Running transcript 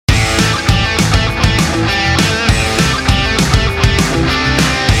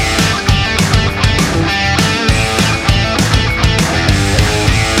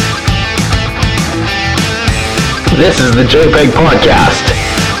This is the JPEG Podcast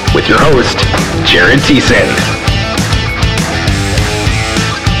with your host, Jared Thiessen.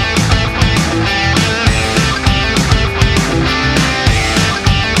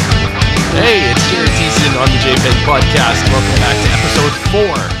 Hey, it's Jared Thiessen on the JPEG Podcast. Welcome back to episode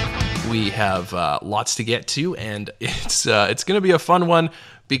 4. We have lots to get to, and it's going to be a fun one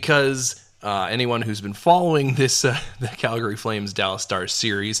because anyone who's been following this the Calgary Flames Dallas Stars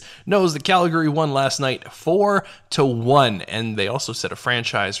series knows that Calgary won last night 4-1, and they also set a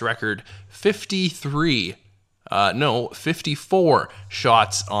franchise record 54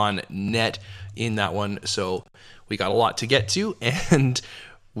 shots on net in that one. So we got a lot to get to, and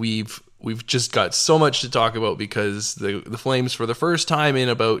we've just got so much to talk about because the Flames, for the first time in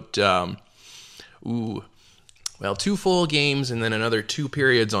about 2 full games and then another 2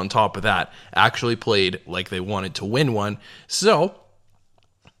 periods on top of that, actually played like they wanted to win one. So,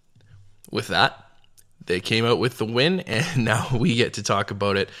 with that, they came out with the win, and now we get to talk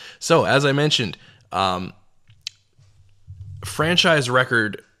about it. So, as I mentioned, franchise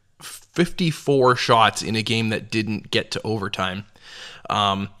record 54 shots in a game that didn't get to overtime.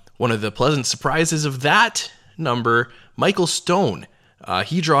 One of the pleasant surprises of that number, Michael Stone.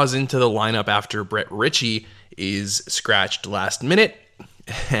 He draws into the lineup after Brett Ritchie is scratched last minute,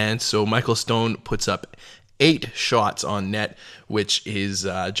 and so Michael Stone puts up 8 shots on net, which is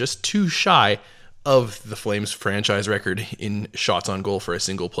just 2 shy of the Flames franchise record in shots on goal for a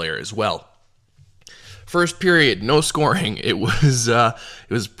single player as well. First period, no scoring. It was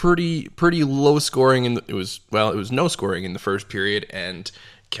pretty low scoring, and it was no scoring in the first period, and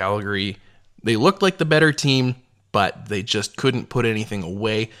Calgary, they looked like the better team, but they just couldn't put anything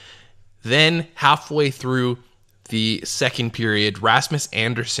away. Then, halfway through the second period, Rasmus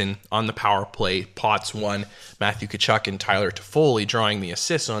Andersson on the power play pots one, Matthew Tkachuk and Tyler Toffoli drawing the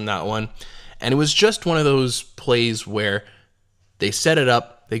assists on that one. And it was just one of those plays where they set it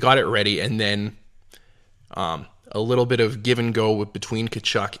up, they got it ready, and then a little bit of give and go between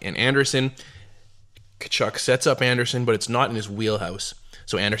Tkachuk and Andersson. Tkachuk sets up Andersson, but it's not in his wheelhouse.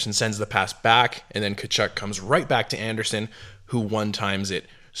 So Andersson sends the pass back, and then Tkachuk comes right back to Andersson, who one-times it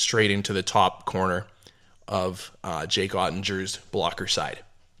straight into the top corner of Jake Ottinger's blocker side.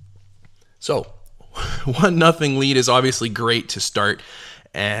 So, 1-0 lead is obviously great to start,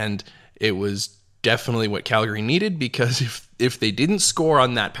 and it was definitely what Calgary needed, because if they didn't score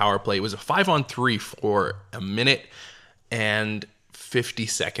on that power play, it was a 5-on-3 for a minute and 50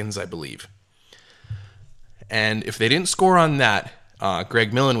 seconds, I believe. And if they didn't score on that,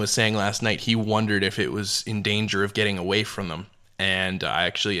 Greg Millen was saying last night he wondered if it was in danger of getting away from them. And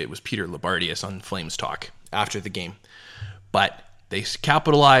actually, it was Peter Labardius on Flames Talk after the game. But they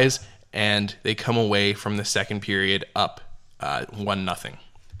capitalize, and they come away from the second period up 1-0.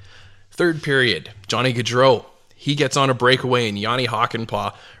 Third period, Johnny Gaudreau, he gets on a breakaway, and Yanni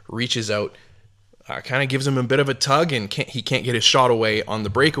Hakanpää reaches out, kind of gives him a bit of a tug, and he can't get his shot away on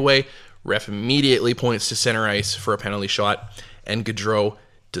the breakaway. Ref immediately points to center ice for a penalty shot, and Gaudreau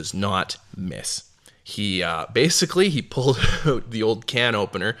does not miss. He pulled out the old can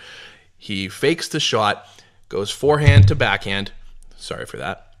opener. He fakes the shot, goes forehand to backhand. Sorry for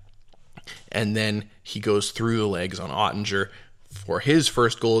that. And then he goes through the legs on Ottinger for his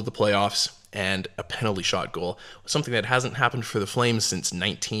first goal of the playoffs and a penalty shot goal. Something that hasn't happened for the Flames since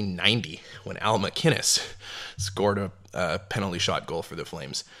 1990 when Al MacInnis scored a penalty shot goal for the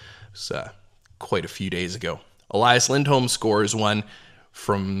Flames. It was quite a few days ago. Elias Lindholm scores one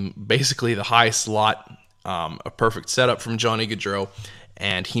from basically the high slot, a perfect setup from Johnny Gaudreau,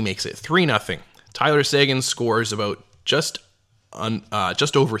 and he makes it 3-0. Tyler Seguin scores about just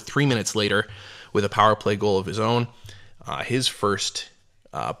over 3 minutes later with a power play goal of his own, his first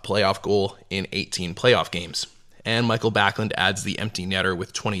playoff goal in 18 playoff games. And Michael Backlund adds the empty netter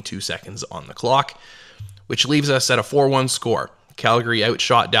with 22 seconds on the clock, which leaves us at a 4-1 score. Calgary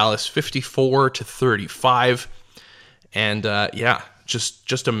outshot Dallas 54-35. And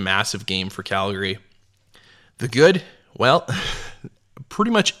just a massive game for Calgary. The good, well,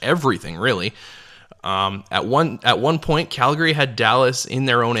 pretty much everything, really. At one point, Calgary had Dallas in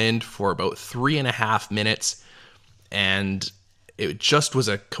their own end for about 3.5 minutes, and it just was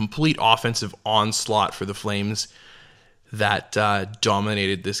a complete offensive onslaught for the Flames that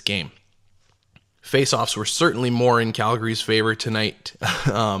dominated this game. Faceoffs were certainly more in Calgary's favor tonight,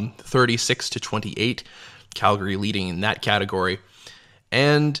 36-28. Calgary leading in that category.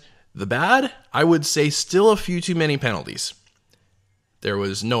 And the bad, I would say still a few too many penalties. There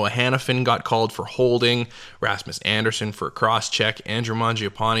was Noah Hannafin got called for holding, Rasmus Andersson for a cross-check, Andrew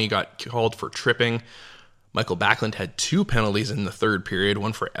Mangiapane got called for tripping. Michael Backlund had 2 penalties in the third period,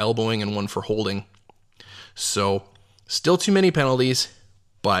 one for elbowing and one for holding. So Still too many penalties,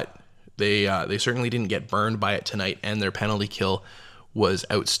 but they certainly didn't get burned by it tonight, and their penalty kill was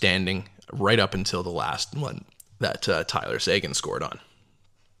outstanding right up until the last one that Tyler Seguin scored on.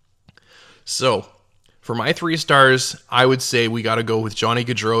 So, for my 3 stars, I would say we got to go with Johnny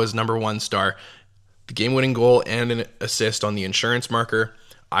Gaudreau as number 1 star. The game-winning goal and an assist on the insurance marker.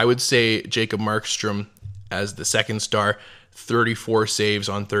 I would say Jacob Markstrom as the 2nd star, 34 saves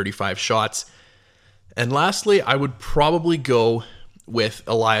on 35 shots. And lastly, I would probably go with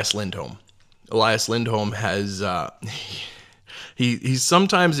Elias Lindholm. Elias Lindholm has... He's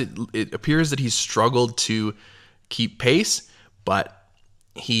sometimes it appears that he's struggled to keep pace, but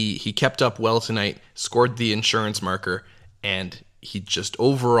he kept up well tonight, scored the insurance marker, and he just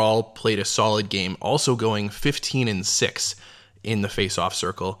overall played a solid game, also going 15-6 in the face-off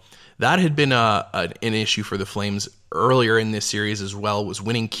circle. That had been an issue for the Flames earlier in this series as well, was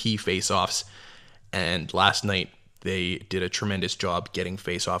winning key face-offs, and last night they did a tremendous job getting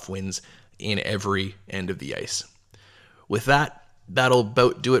face-off wins in every end of the ice. With that, that'll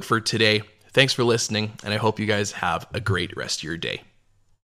about do it for today. Thanks for listening, and I hope you guys have a great rest of your day.